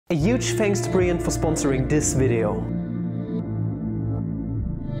A huge thanks to brrrrrr for sponsoring this video.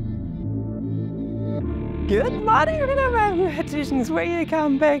 Good morning, mathematicians.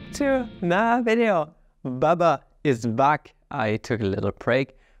 Welcome back to another video. Baba is back. I took a little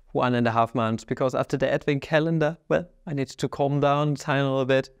break, 1.5 months, because after the advent calendar, well, I needed to calm down, time a little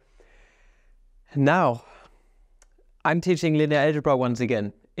bit. Now, I'm teaching linear algebra once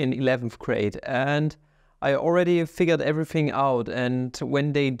again in 11th grade, and I already figured everything out. And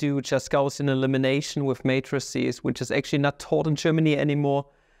when they do just Gaussian elimination with matrices, which is actually not taught in Germany anymore,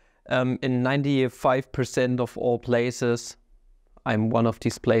 in 95% of all places, I'm one of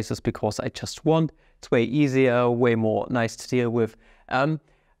these places because I just want. It's way easier, way more nice to deal with.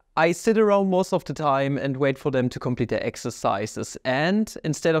 I sit around most of the time and wait for them to complete their exercises. And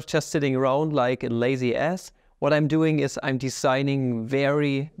instead of just sitting around like a lazy ass, what I'm doing is I'm designing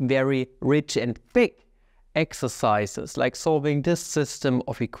very, very rich and thick exercises, like solving this system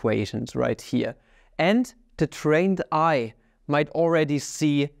of equations right here. And the trained eye might already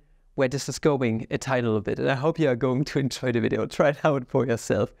see where this is going a tiny little bit. And I hope you are going to enjoy the video. Try it out for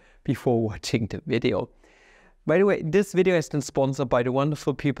yourself before watching the video. By the way, this video has been sponsored by the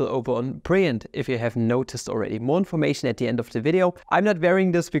wonderful people over on brrrrrr, if you haven't noticed already. More information at the end of the video. I'm not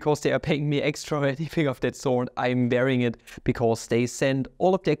wearing this because they are paying me extra or anything of that sort. I'm wearing it because they send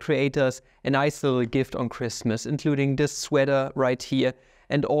all of their creators a nice little gift on Christmas, including this sweater right here,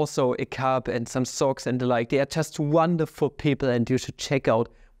 and also a cap and some socks and the like. They are just wonderful people, and you should check out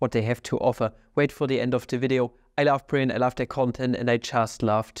what they have to offer. Wait for the end of the video. I love brrrrrr, I love their content, and I just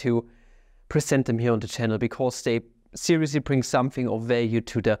love to present them here on the channel because they seriously bring something of value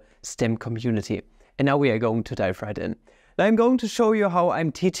to the STEM community. And now we are going to dive right in. Now I'm going to show you how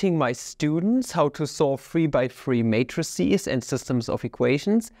I'm teaching my students how to solve 3x3 matrices and systems of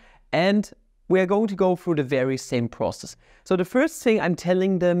equations. And we are going to go through the very same process. So the first thing I'm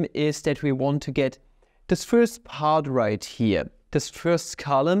telling them is that we want to get this first part right here, this first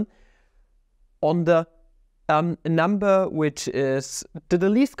column on the number which is the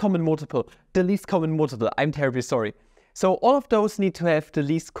least common multiple. I'm terribly sorry. So all of those need to have the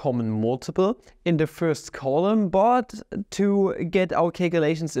least common multiple in the first column, but to get our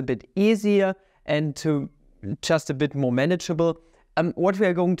calculations a bit easier and to just a bit more manageable, what we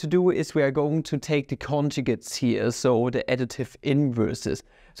are going to do is we are going to take the conjugates here, so the additive inverses.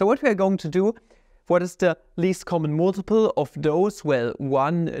 So what we are going to do, what is the least common multiple of those? Well,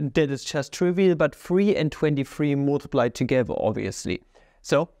 1, that is just trivial, but 3 and 23 multiplied together, obviously.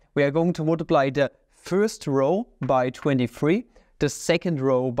 So we are going to multiply the first row by 23, the second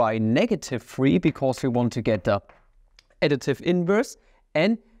row by -3, because we want to get the additive inverse,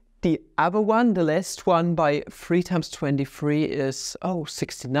 and the other one, the last one, by 3 times 23 is,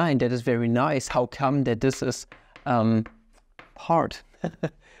 69. That is very nice. How come that this is part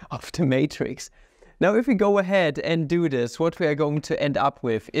of the matrix? Now, if we go ahead and do this, what we are going to end up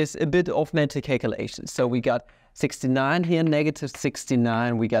with is a bit of mental calculation. So we got 69 here,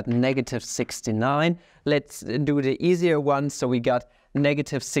 -69, we got -69. Let's do the easier one. So we got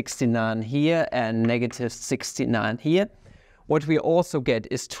 -69 here and -69 here. What we also get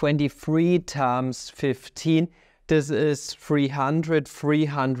is 23 times 15. This is 300,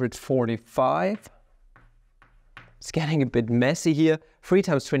 345. It's getting a bit messy here. 3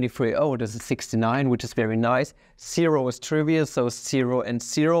 times 23, this is 69, which is very nice. 0 is trivial, so 0 and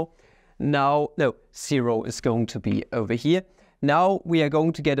 0. Now, no, 0 is going to be over here. Now we are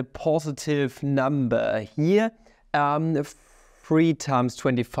going to get a positive number here. 3 times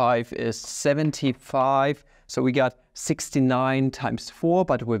 25 is 75. So we got 69 times 4,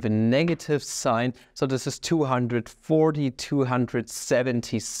 but with a negative sign. So this is 240,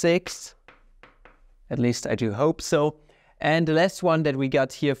 276. At least I do hope so. And the last one that we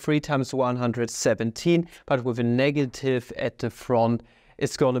got here, 3 times 117, but with a negative at the front,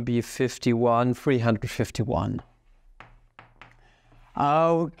 it's going to be 51, 351.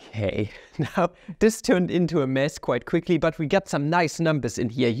 Okay, now this turned into a mess quite quickly, but we got some nice numbers in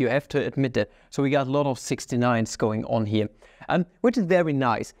here, you have to admit it. So we got a lot of 69s going on here, which is very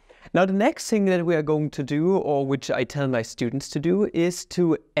nice. Now the next thing that we are going to do, or which I tell my students to do, is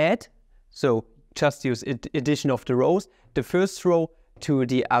to add, so just use addition of the rows, the first row to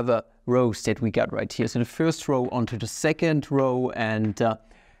the other rows that we got right here. So the first row onto the second row and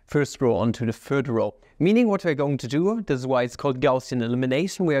first row onto the third row. Meaning what we're going to do, this is why it's called Gaussian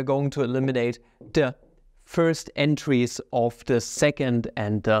elimination, we are going to eliminate the first entries of the second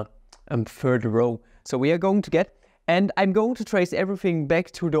and third row. So we are going to get, and I'm going to trace everything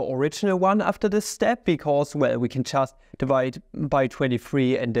back to the original one after this step because, well, we can just divide by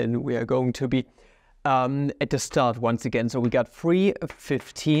 23 and then we are going to be at the start once again. So we got 3,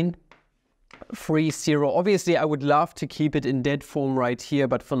 15, 3, 0. Obviously, I would love to keep it in that form right here,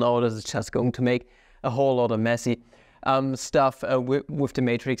 but for now, this is just going to make a whole lot of messy stuff with the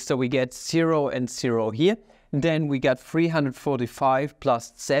matrix. So we get 0 and 0 here. Then we got 345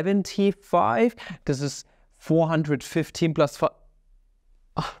 plus 75. This is 415 plus 5.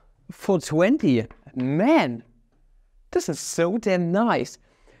 420. Man, this is so damn nice.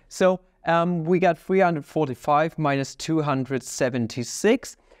 So we got 345 minus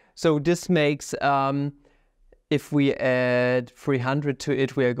 276. So this makes, if we add 300 to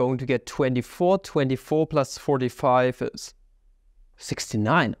it, we are going to get 24. 24 plus 45 is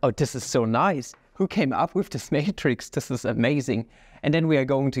 69. Oh, this is so nice. Who came up with this matrix? This is amazing. And then we are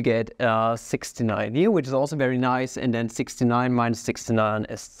going to get 69 here, which is also very nice. And then 69 minus 69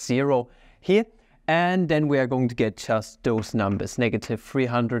 is 0 here. And then we are going to get just those numbers, negative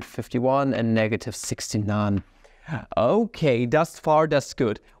 351 and negative 69. Okay, thus far, that's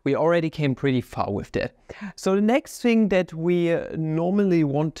good. We already came pretty far with that. So the next thing that we normally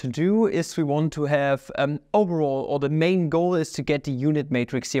want to do is we want to have overall, or the main goal is to get the unit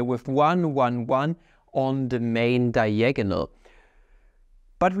matrix here with 1, 1, 1 on the main diagonal.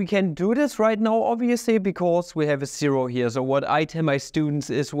 But we can do this right now, obviously, because we have a 0 here. So what I tell my students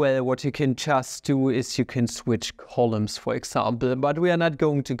is, well, what you can just do is you can switch columns, for example. But we are not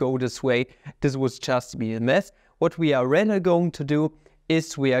going to go this way. This would just be a mess. What we are rather going to do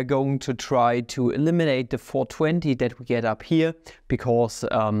is we are going to try to eliminate the 420 that we get up here, because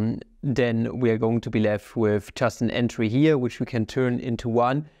then we are going to be left with just an entry here, which we can turn into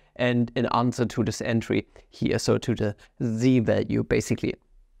 1 and an answer to this entry here, so to the z value, basically.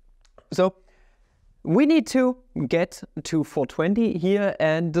 So we need to get to 420 here,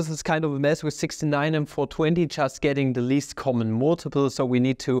 and this is kind of a mess with 69 and 420, just getting the least common multiple. So we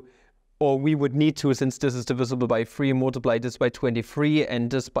need to, or we would need to, since this is divisible by 3, multiply this by 23 and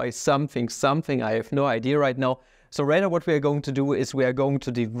this by something. I have no idea right now. So rather what we are going to do is we are going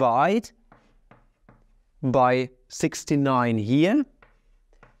to divide by 69 here.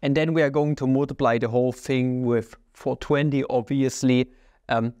 And then we are going to multiply the whole thing with 420, obviously.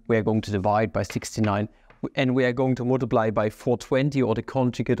 We are going to divide by 69. And we are going to multiply by 420, or the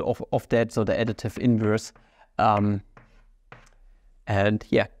conjugate of that, so the additive inverse. And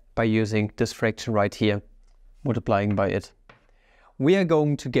yeah, by using this fraction right here, multiplying by it, we are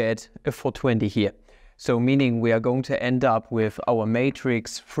going to get a 420 here. So meaning we are going to end up with our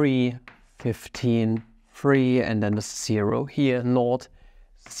matrix 3, 15, 3, and then the 0 here, naught,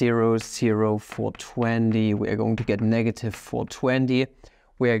 0, 0, 420. We are going to get negative 420.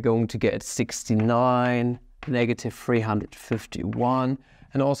 We are going to get 69, negative 351.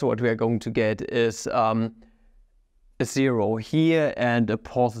 And also what we are going to get is a 0 here and a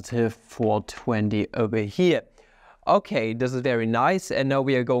positive 420 over here. Okay, this is very nice. And now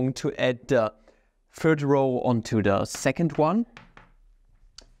we are going to add the third row onto the second one,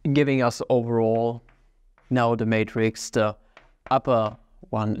 giving us overall now the matrix, the upper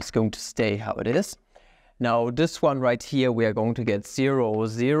one is going to stay how it is. Now this one right here, we are going to get 0,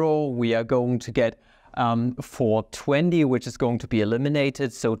 0. We are going to get 420, which is going to be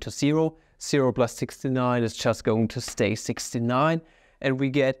eliminated. So to 0, 0 plus 69 is just going to stay 69. And we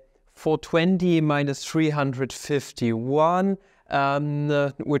get 420 minus 351,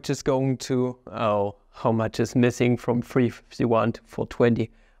 which is going to, oh, how much is missing from 351 to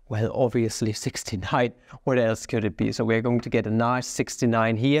 420? Well, obviously 69. What else could it be? So we're going to get a nice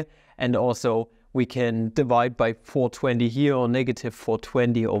 69 here. And also we can divide by 420 here, or negative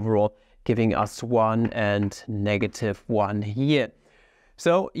 420 overall, giving us 1 and negative 1 here.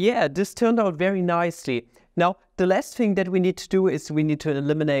 So yeah, this turned out very nicely. Now, the last thing that we need to do is we need to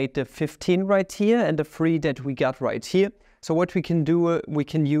eliminate the 15 right here and the 3 that we got right here. So what we can do, we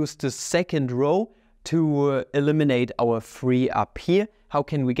can use the second row to eliminate our 3 up here. How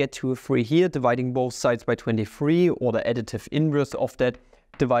can we get to a 3 here? Dividing both sides by 23, or the additive inverse of that,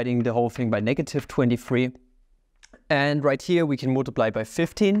 dividing the whole thing by negative 23. And right here we can multiply by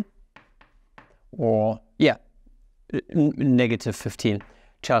 15, or yeah, negative 15,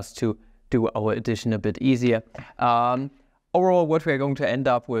 just to do our addition a bit easier. Overall, what we are going to end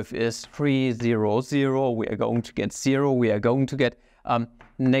up with is 3, 0, 0. We are going to get 0. We are going to get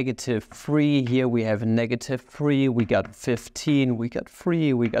negative 3. Here we have a negative 3. We got 15. We got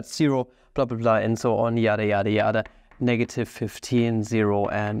 3. We got 0. Blah, blah, blah, and so on. Yada, yada, yada. Negative 15, 0,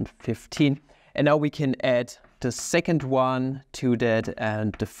 and 15. And now we can add the second one to that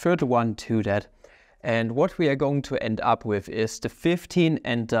and the third one to that. And what we are going to end up with is the 15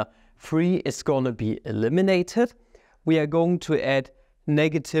 and the 3 is going to be eliminated. We are going to add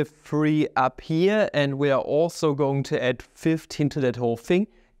 -3 up here, and we are also going to add 15 to that whole thing,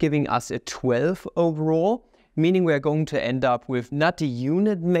 giving us a 12 overall, meaning we are going to end up with not the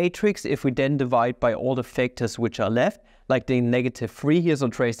unit matrix if we then divide by all the factors which are left, like the -3 here, so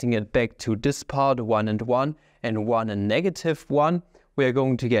tracing it back to this part, 1 and 1, and 1 and -1, we are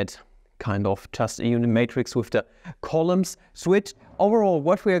going to get kind of just a unit matrix with the columns switched. Overall,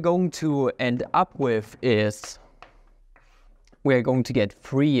 what we are going to end up with is we are going to get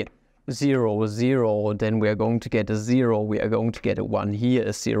 3, 0, 0, then we are going to get a 0, we are going to get a 1 here,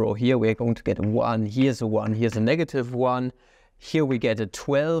 a 0 here, we are going to get a 1, here's a 1, here's a -1, here we get a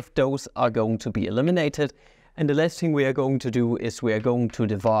 12, those are going to be eliminated. And the last thing we are going to do is we are going to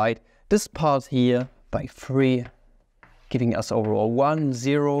divide this part here by 3, giving us overall 1,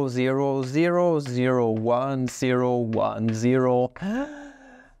 0, 0, 0, 0, 1, 0, 1, 0,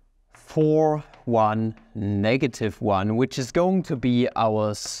 4, 1, -1, which is going to be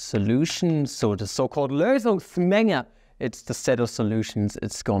our solution. So the so-called Lösungsmenge, it's the set of solutions.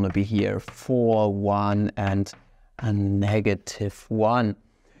 It's going to be here 4, 1, and a -1.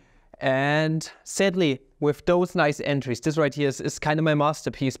 And sadly, with those nice entries, this right here is kind of my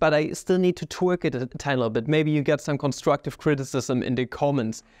masterpiece, but I still need to tweak it a tiny little bit. Maybe you got some constructive criticism in the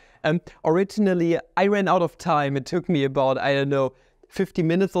comments. Originally, I ran out of time. It took me about, I don't know, 50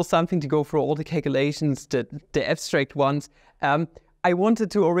 minutes or something to go through all the calculations, the abstract ones. I wanted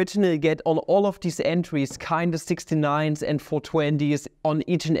to originally get on all of these entries kind of 69s and 420s on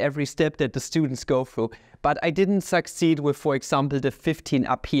each and every step that the students go through. But I didn't succeed with, for example, the 15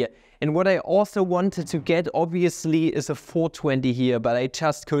 up here. And what I also wanted to get, obviously, is a 420 here, but I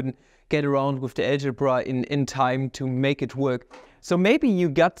just couldn't get around with the algebra in time to make it work. So maybe you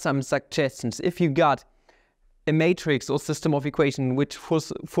got some suggestions. If you got a matrix or system of equation which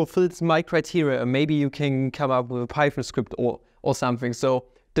fulfills my criteria, maybe you can come up with a Python script or something. So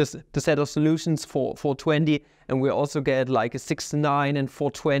the set of solutions for 420, and we also get like a 69 and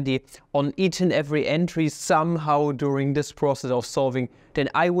 420 on each and every entry somehow during this process of solving, then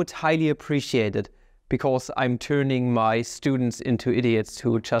I would highly appreciate it, because I'm turning my students into idiots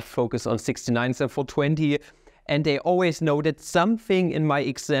who just focus on 69s and 420, and they always know that something in my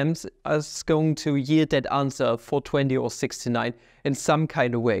exams is going to yield that answer 420 or 69 in some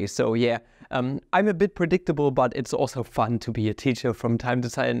kind of way. So yeah, I'm a bit predictable, but it's also fun to be a teacher from time to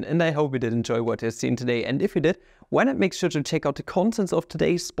time, and I hope you did enjoy what you've seen today. And if you did, why not make sure to check out the contents of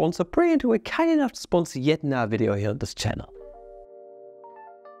today's sponsor, Brilliant, who are kind enough to sponsor yet another video here on this channel.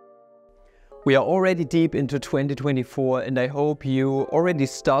 We are already deep into 2024, and I hope you already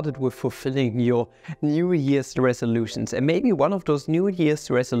started with fulfilling your New Year's resolutions. And maybe one of those New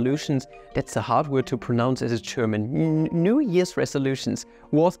Year's resolutions, that's a hard word to pronounce as a German, New Year's resolutions,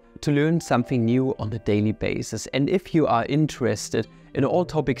 was to learn something new on a daily basis. And if you are interested in all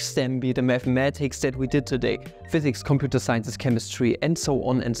topics STEM, be it the mathematics that we did today, physics, computer sciences, chemistry, and so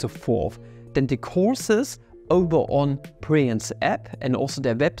on and so forth, then the courses over on Brilliant's app and also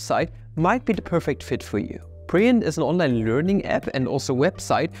their website might be the perfect fit for you. Brilliant is an online learning app and also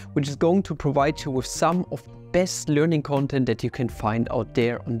website which is going to provide you with some of the best learning content that you can find out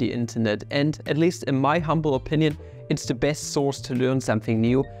there on the internet. And at least in my humble opinion, it's the best source to learn something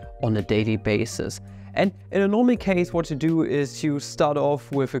new on a daily basis. And in a normal case, what you do is you start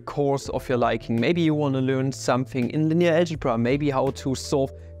off with a course of your liking. Maybe you want to learn something in linear algebra, maybe how to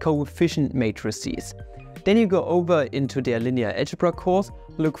solve coefficient matrices. Then you go over into their linear algebra course,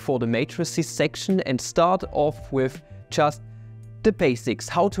 look for the matrices section, and start off with just the basics,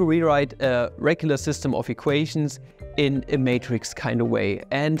 how to rewrite a regular system of equations in a matrix kind of way,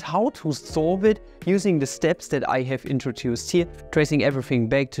 and how to solve it using the steps that I have introduced here, tracing everything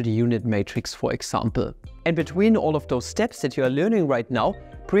back to the unit matrix, for example. And between all of those steps that you are learning right now,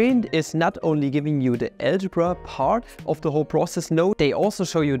 Brilliant is not only giving you the algebra part of the whole process, no, they also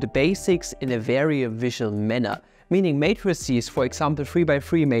show you the basics in a very visual manner. Meaning matrices, for example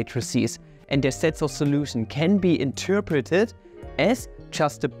 3x3 matrices, and their sets of solutions can be interpreted as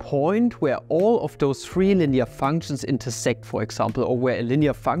just a point where all of those three linear functions intersect, for example, or where a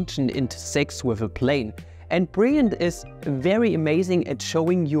linear function intersects with a plane. And Brilliant is very amazing at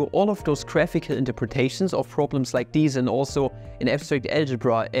showing you all of those graphical interpretations of problems like these, and also in abstract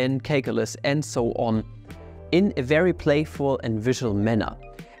algebra and calculus and so on, in a very playful and visual manner.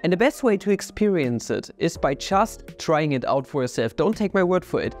 And the best way to experience it is by just trying it out for yourself. Don't take my word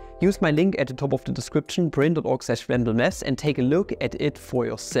for it. Use my link at the top of the description, brrrrr.org/flammable, and take a look at it for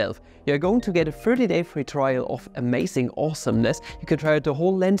yourself. You're going to get a 30-day free trial of amazing awesomeness. You can try out the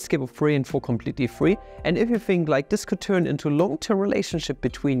whole landscape of free and for completely free. And if you think like this could turn into a long-term relationship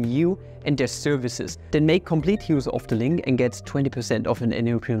between you and their services, then make complete use of the link and get 20% off an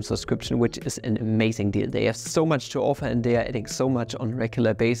annual premium subscription, which is an amazing deal. They have so much to offer and they are adding so much on a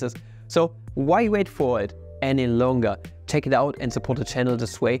regular basis. So why wait for it any longer? Check it out and support the channel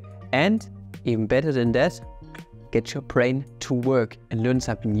this way. And even better than that, get your brain to work and learn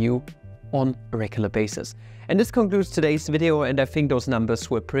something new on a regular basis. And this concludes today's video, and I think those numbers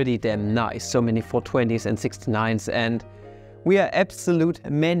were pretty damn nice. So many 420s and 69s, and we are absolute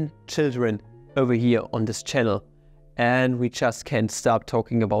men children over here on this channel. And we just can't stop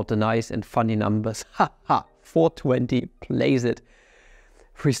talking about the nice and funny numbers. Haha, 420 plays it.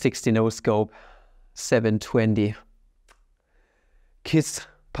 360 no scope, 720. Kiss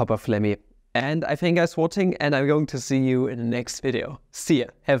Papa Flammy. And I thank you guys for watching, and I'm going to see you in the next video. See ya.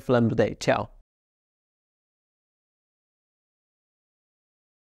 Have a flammable day. Ciao.